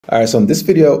All right, so in this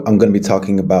video, I'm going to be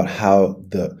talking about how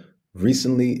the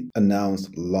recently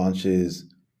announced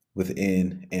launches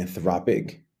within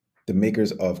Anthropic, the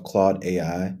makers of Claude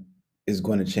AI, is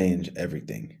going to change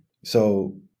everything.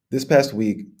 So this past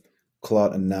week,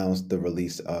 Claude announced the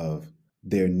release of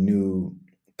their new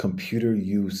computer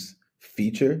use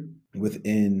feature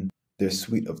within their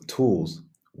suite of tools,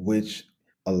 which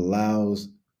allows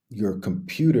your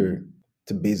computer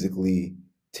to basically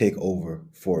take over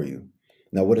for you.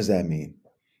 Now, what does that mean?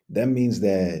 That means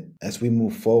that as we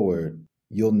move forward,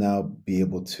 you'll now be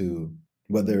able to,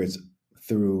 whether it's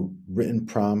through written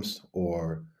prompts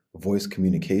or voice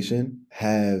communication,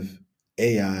 have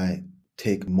AI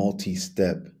take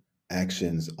multi-step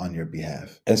actions on your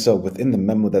behalf. And so within the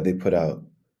memo that they put out,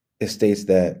 it states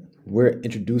that we're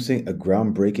introducing a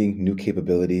groundbreaking new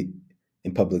capability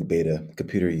in public beta,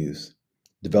 computer use.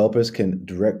 Developers can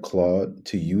direct Claude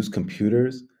to use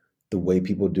computers the way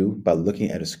people do by looking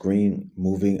at a screen,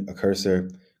 moving a cursor,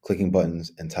 clicking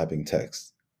buttons, and typing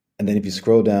text. And then if you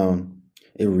scroll down,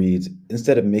 it reads,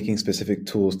 instead of making specific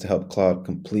tools to help Claude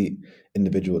complete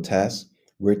individual tasks,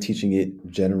 we're teaching it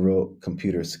general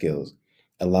computer skills,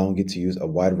 allowing it to use a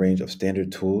wide range of standard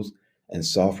tools and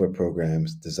software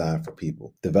programs designed for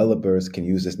people. Developers can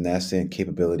use this nascent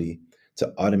capability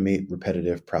to automate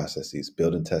repetitive processes,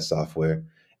 build and test software,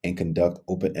 and conduct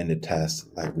open-ended tasks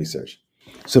like research.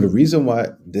 So the reason why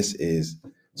this is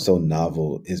so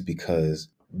novel is because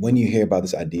when you hear about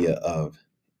this idea of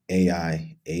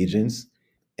AI agents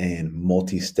and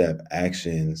multi-step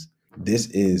actions, this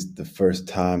is the first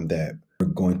time that we're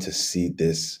going to see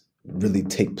this really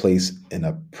take place in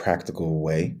a practical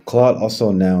way. Claude also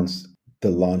announced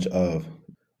the launch of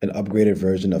an upgraded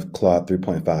version of Claude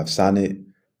 3.5 Sonnet,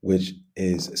 which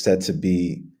is said to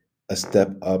be a step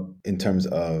up in terms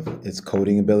of its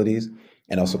coding abilities,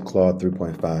 and also Claude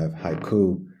 3.5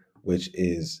 Haiku, which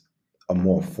is a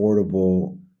more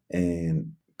affordable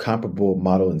and comparable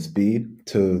model and speed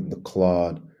to the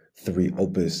Claude 3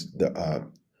 Opus, the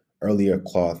earlier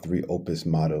Claude 3 Opus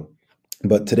model.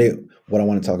 But today, what I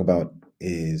want to talk about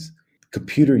is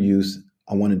computer use.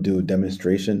 I want to do a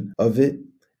demonstration of it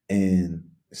and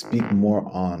speak more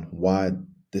on why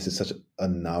this is such a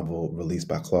novel release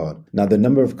by Claude. Now, the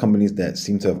number of companies that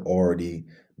seem to have already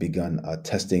begun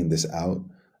testing this out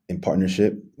in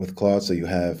partnership with Claude. So you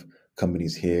have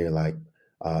companies here like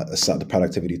the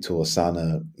productivity tool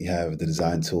Asana, you have the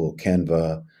design tool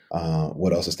Canva.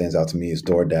 What also stands out to me is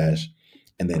DoorDash,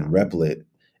 and then Replit.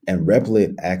 And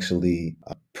Replit actually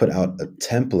put out a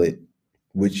template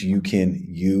which you can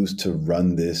use to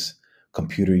run this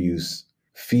computer use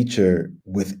feature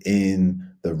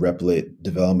within the Replit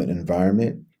development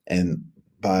environment. And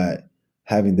by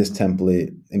having this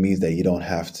template, it means that you don't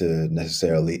have to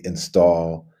necessarily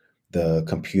install the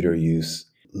computer use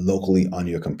locally on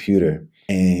your computer.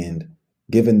 And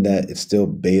given that it's still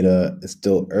beta, it's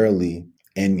still early,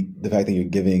 and the fact that you're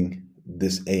giving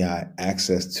this AI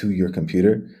access to your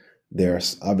computer,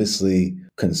 there's obviously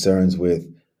concerns with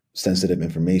sensitive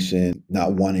information,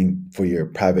 not wanting for your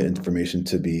private information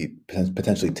to be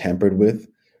potentially tampered with,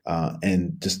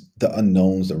 and just the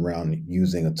unknowns around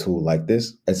using a tool like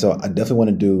this. And so I definitely want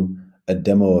to do a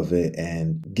demo of it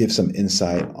and give some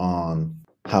insight on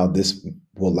how this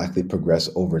will likely progress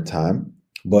over time.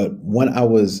 But when I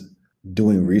was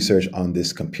doing research on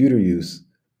this computer use,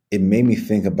 it made me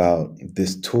think about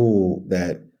this tool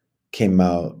that came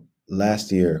out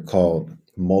last year called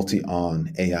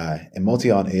Multi-on AI. And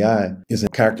Multi-on AI is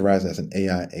characterized as an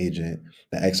AI agent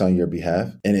that acts on your behalf.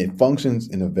 And it functions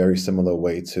in a very similar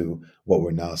way to what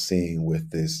we're now seeing with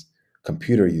this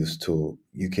computer use tool.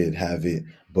 You could have it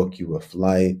book you a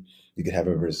flight. You could have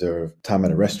it reserve time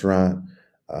at a restaurant.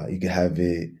 You could have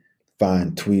it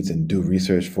find tweets and do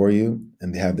research for you.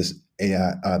 And they have this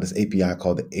this API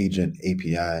called the Agent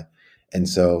API. And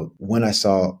so when I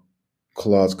saw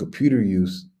Claude's computer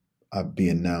use be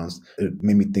announced, it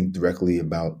made me think directly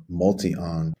about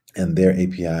Multi-on and their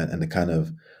API and the kind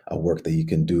of work that you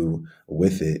can do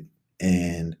with it.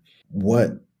 And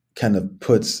what kind of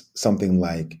puts something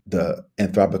like the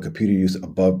Anthropic computer use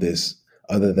above this,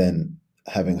 other than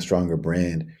having a stronger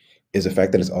brand, is the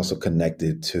fact that it's also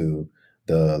connected to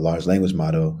the large language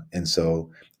model. And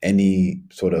so any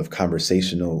sort of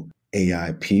conversational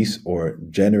AI piece or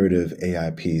generative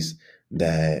AI piece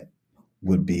that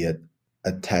would be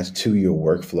attached to your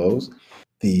workflows,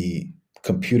 the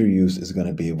computer use is going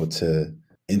to be able to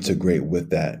integrate with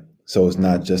that. So it's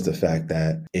not just the fact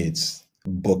that it's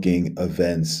booking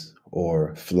events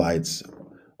or flights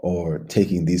or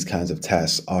taking these kinds of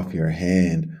tasks off your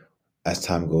hand as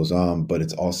time goes on, but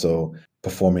it's also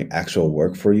performing actual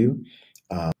work for you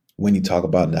when you talk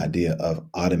about the idea of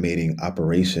automating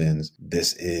operations,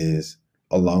 this is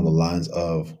along the lines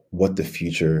of what the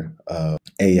future of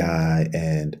AI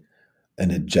and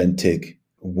an agentic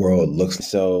world looks like.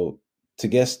 So to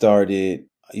get started,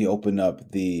 you open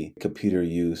up the computer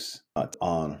use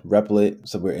on Replit.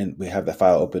 So we have the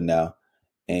file open now,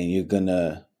 and you're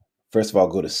gonna first of all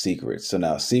go to secrets. So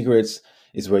now secrets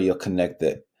is where you'll connect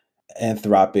the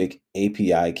Anthropic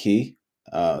API key,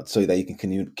 so that you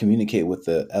can communicate with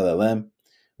the LLM,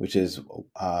 which is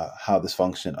how this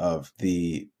function of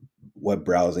the web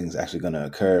browsing is actually going to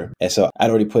occur. And so I'd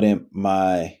already put in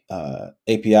my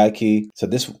API key. So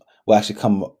this will actually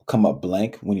come up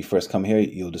blank when you first come here.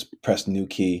 You'll just press new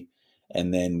key,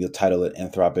 and then you'll title it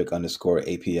Anthropic underscore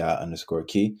API underscore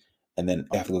key. And then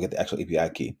you have to go get the actual API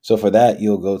key. So for that,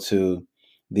 you'll go to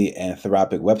the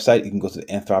Anthropic website. You can go to the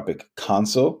Anthropic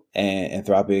console, and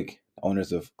Anthropic,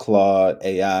 owners of Claude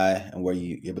AI, and where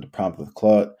you're able to prompt with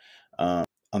Claude. On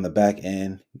the back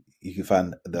end, you can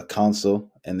find the console,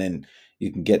 and then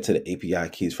you can get to the API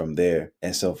keys from there.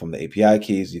 And so from the API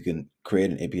keys, you can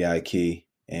create an API key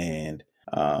and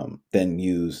then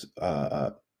use,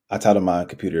 I titled my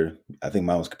computer, I think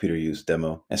mine was computer use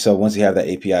demo. And so once you have that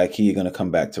API key, you're going to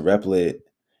come back to Replit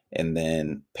and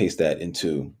then paste that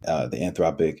into the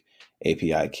Anthropic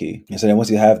API key. And so then once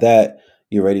you have that,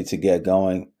 you're ready to get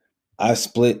going. I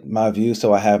split my view,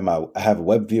 so I have a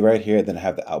web view right here, then I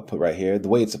have the output right here. The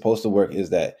way it's supposed to work is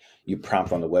that you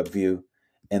prompt on the web view,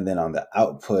 and then on the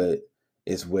output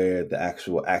is where the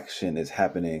actual action is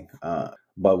happening.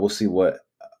 But we'll see what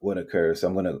occurs. So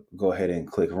I'm going to go ahead and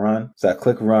click run. So I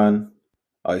click run.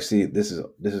 Oh, you see, this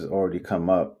is already come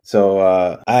up. So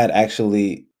I had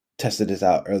actually tested this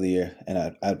out earlier,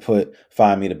 and I'd put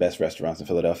find me the best restaurants in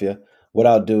Philadelphia. What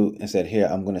I'll do instead here,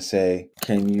 I'm going to say,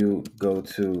 can you go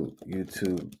to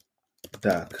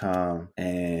youtube.com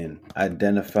and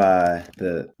identify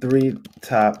the 3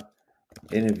 top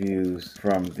interviews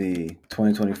from the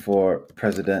 2024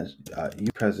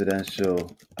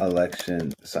 presidential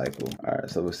election cycle. All right,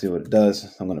 so we'll see what it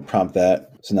does. I'm going to prompt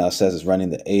that. So now it says it's running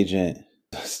the agent,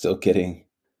 still getting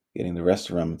the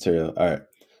restaurant material. All right,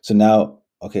 so now,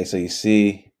 okay, so you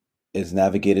see it's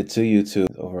navigated to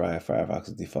YouTube. Override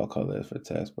Firefox's default color for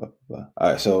text, blah, blah, blah. All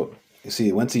right, so you see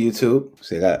it went to YouTube.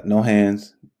 See, I got no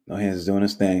hands. No hands is doing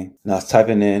its thing. Now it's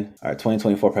typing in, all right,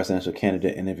 2024 presidential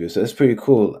candidate interview. So it's pretty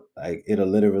cool. Like it's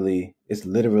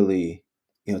literally,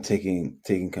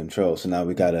 taking control. So now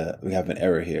we have an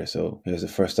error here. So here's the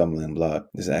first stumbling block.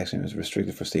 This action is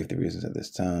restricted for safety reasons at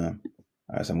this time.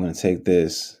 All right, so I'm going to take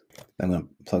this. I'm going to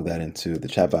plug that into the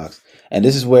chat box, and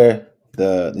this is where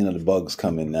the bugs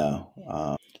come in now,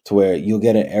 to where you'll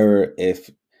get an error if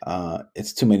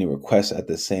it's too many requests at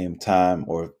the same time,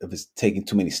 or if it's taking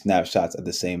too many snapshots at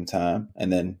the same time, and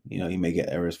then you may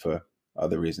get errors for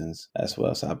other reasons as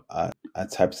well. So I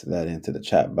typed that into the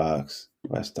chat box.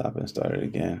 If I stop and start it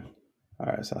again. All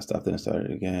right, so I stopped it and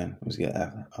started it again. Let's get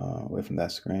away from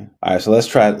that screen. All right, so let's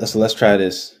try this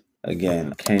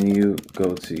again. Can you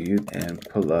go to YouTube and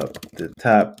pull up the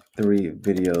top 3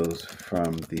 videos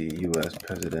from the U.S.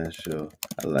 presidential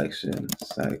election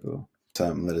cycle?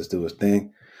 Let us do its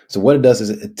thing. So what it does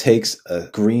is it takes a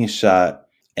screenshot,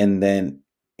 and then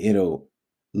it'll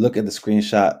look at the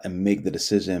screenshot and make the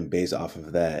decision based off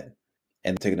of that,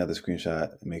 and take another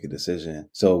screenshot and make a decision.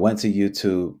 So it went to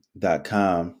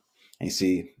youtube.com, and you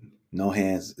see no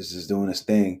hands. It's just doing its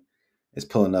thing. It's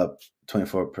pulling up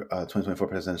 2024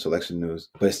 presidential election news,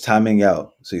 but it's timing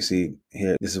out. So you see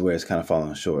here, this is where it's kind of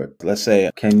falling short. Let's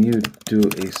say, can you do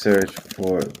a search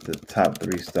for the top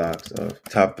 3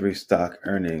 stock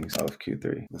earnings of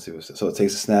Q3? Let's see what's so it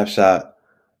takes a snapshot,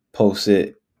 posts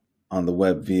it on the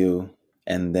web view,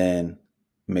 and then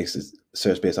makes a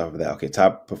search based off of that. Okay,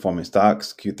 top performing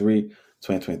stocks, Q3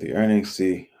 2023 earnings.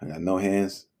 See, I got no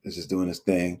hands. It's just doing its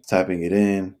thing, typing it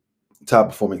in. Top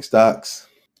performing stocks.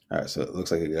 All right, so it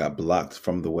looks like it got blocked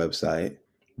from the website.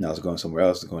 Now it's going somewhere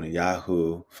else. It's going to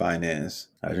Yahoo Finance.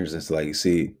 So like you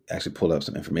see, actually pulled up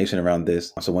some information around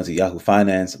this. So once to Yahoo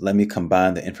Finance, let me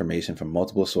combine the information from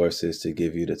multiple sources to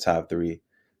give you the top 3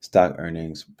 stock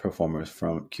earnings performers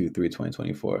from Q3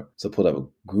 2024. So pulled up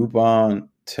Groupon,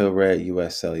 Tilray,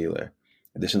 US Cellular.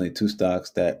 Additionally, 2 stocks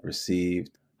that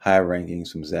received high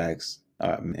rankings from Zacks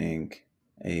Inc.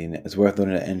 And it's worth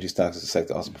noting that energy stocks is a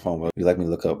sector also perform well. If you'd like me to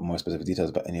look up more specific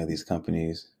details about any of these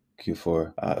companies,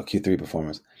 Q3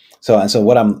 performance. So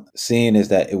what I'm seeing is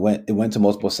that it went to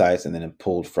multiple sites, and then it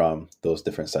pulled from those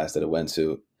different sites that it went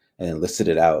to, and then listed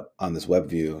it out on this web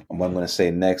view. And what I'm going to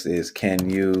say next is, can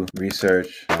you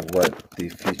research what the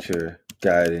future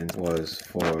guidance was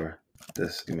for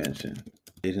this dimension?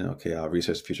 Okay, I'll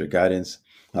research future guidance.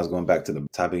 I was going back to the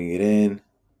typing it in,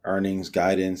 earnings,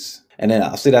 guidance. And then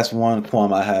I'll say that's one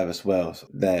qualm I have as well, so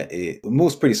that it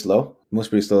moves pretty slow.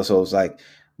 So it's like,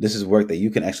 this is work that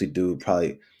you can actually do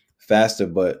probably faster.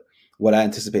 But what I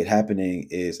anticipate happening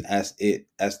is as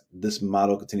this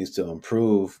model continues to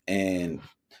improve and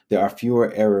there are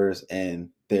fewer errors and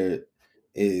there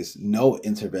is no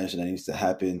intervention that needs to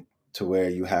happen to where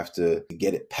you have to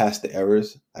get it past the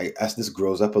errors. As this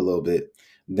grows up a little bit,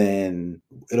 then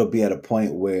it'll be at a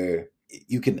point where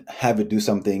you can have it do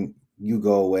something, you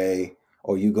go away,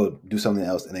 or you go do something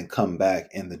else and then come back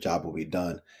and the job will be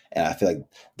done. And I feel like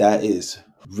that is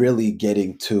really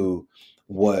getting to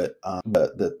what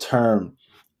the term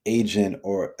agent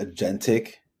or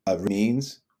agentic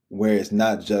means, where it's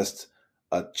not just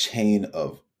a chain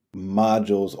of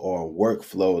modules or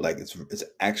workflow, like it's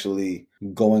actually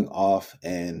going off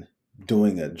and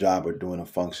doing a job or doing a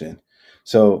function.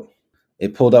 So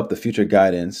it pulled up the future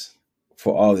guidance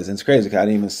for all this. And it's crazy 'cause I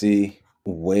didn't even see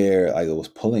where like it was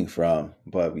pulling from,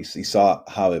 but we saw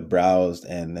how it browsed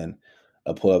and then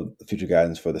pulled up the future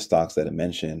guidance for the stocks that it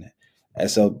mentioned. And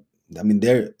so, I mean,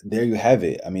 there you have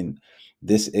it. I mean,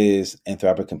 this is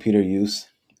Anthropic Computer Use.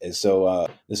 And so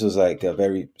this was like a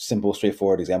very simple,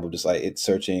 straightforward example, just like it's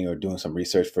searching or doing some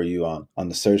research for you on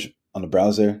the search on the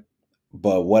browser.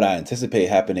 But what I anticipate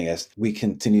happening as we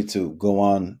continue to go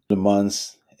on the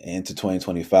months into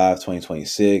 2025,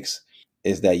 2026,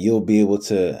 is that you'll be able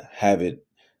to have it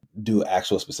do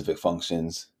actual specific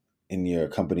functions in your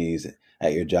companies,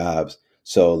 at your jobs.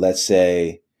 So let's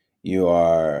say you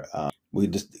are, we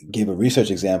just give a research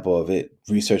example of it,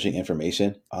 researching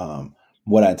information.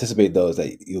 What I anticipate though is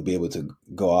that you'll be able to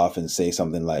go off and say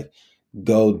something like,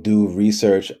 go do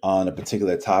research on a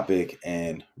particular topic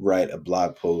and write a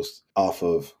blog post off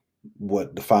of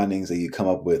what the findings that you come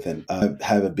up with and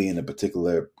have it be in a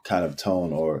particular kind of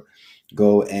tone, or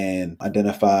go and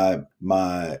identify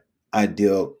my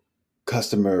ideal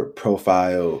customer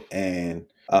profile and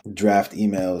draft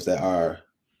emails that are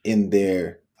in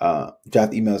there,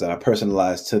 draft emails that are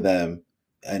personalized to them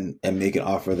and make an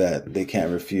offer that they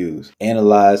can't refuse.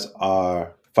 Analyze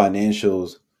our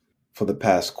financials for the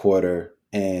past quarter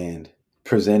and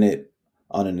present it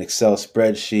on an Excel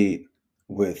spreadsheet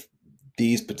with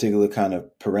these particular kind of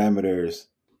parameters.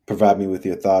 Provide me with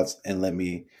your thoughts and let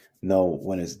me know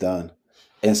when it's done.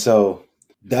 And so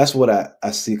that's what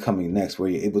I see coming next, where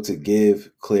you're able to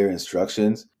give clear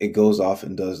instructions. It goes off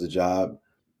and does the job.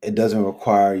 It doesn't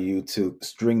require you to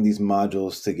string these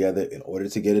modules together in order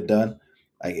to get it done.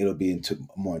 Like it'll be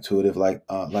more intuitive like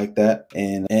that.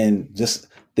 And just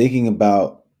thinking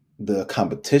about the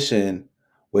competition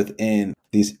within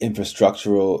these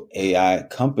infrastructural AI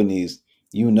companies,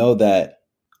 you know that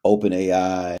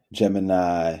OpenAI,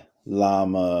 Gemini,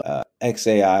 Llama,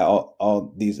 XAI,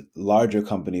 all these larger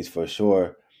companies for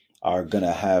sure are going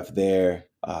to have their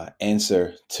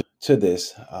answer to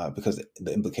this because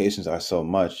the implications are so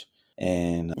much.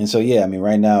 And so, yeah, I mean,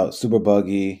 right now, super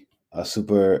buggy,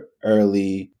 super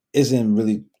early, isn't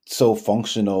really so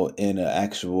functional in an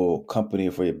actual company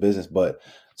for your business, but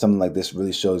something like this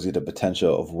really shows you the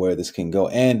potential of where this can go.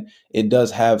 And it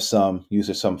does have some use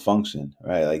or some function,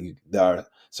 right? Like there are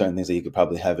certain things that you could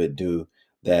probably have it do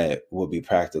that would be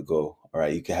practical,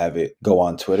 right? You can have it go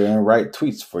on Twitter and write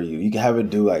tweets for you. You can have it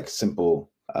do like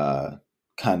simple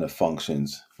kind of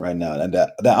functions right now. And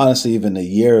that honestly, even a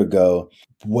year ago,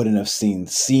 wouldn't have seemed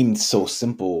so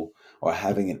simple, or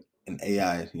having an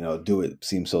AI, do it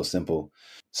seems so simple.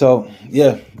 So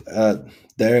yeah,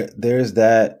 there's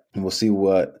that, and we'll see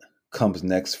what comes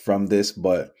next from this.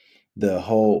 But the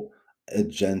whole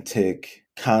agentic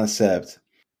concept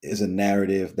is a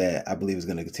narrative that I believe is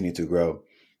going to continue to grow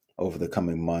over the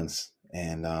coming months.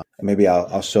 And maybe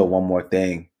I'll show one more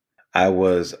thing. I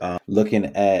was looking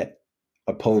at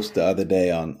a post the other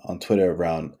day on Twitter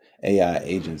around AI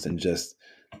agents and just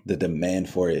the demand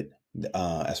for it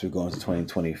as we go into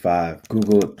 2025.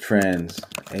 Google Trends,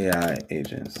 AI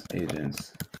agents.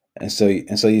 And so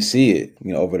you see it,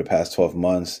 over the past 12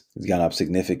 months, it's gone up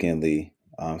significantly.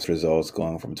 Results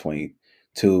going from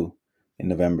 22 in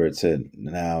November to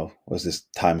now, was this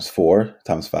times 4,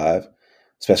 times 5,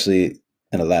 especially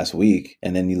in the last week.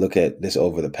 And then you look at this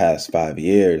over the past 5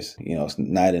 years, it's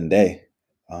night and day.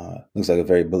 Looks like a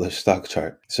very bullish stock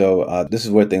chart. So this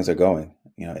is where things are going,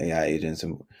 AI agents,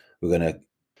 and we're going to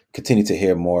continue to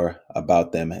hear more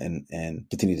about them and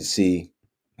continue to see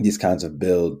these kinds of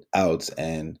build outs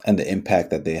and the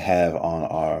impact that they have on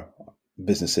our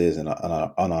businesses and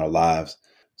on our lives.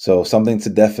 So something to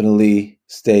definitely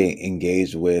stay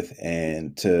engaged with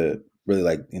and to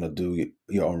really do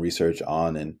your own research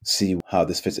on and see how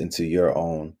this fits into your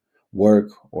own work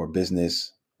or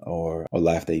business or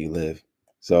life that you live.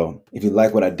 So if you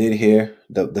like what I did here,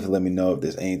 definitely let me know if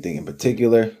there's anything in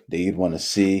particular that you'd want to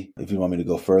see. If you want me to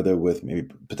go further with maybe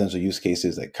potential use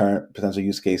cases, like current potential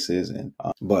use cases.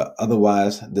 But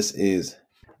otherwise, this is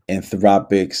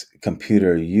Anthropic's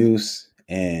computer use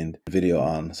and video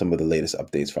on some of the latest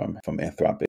updates from Anthropic.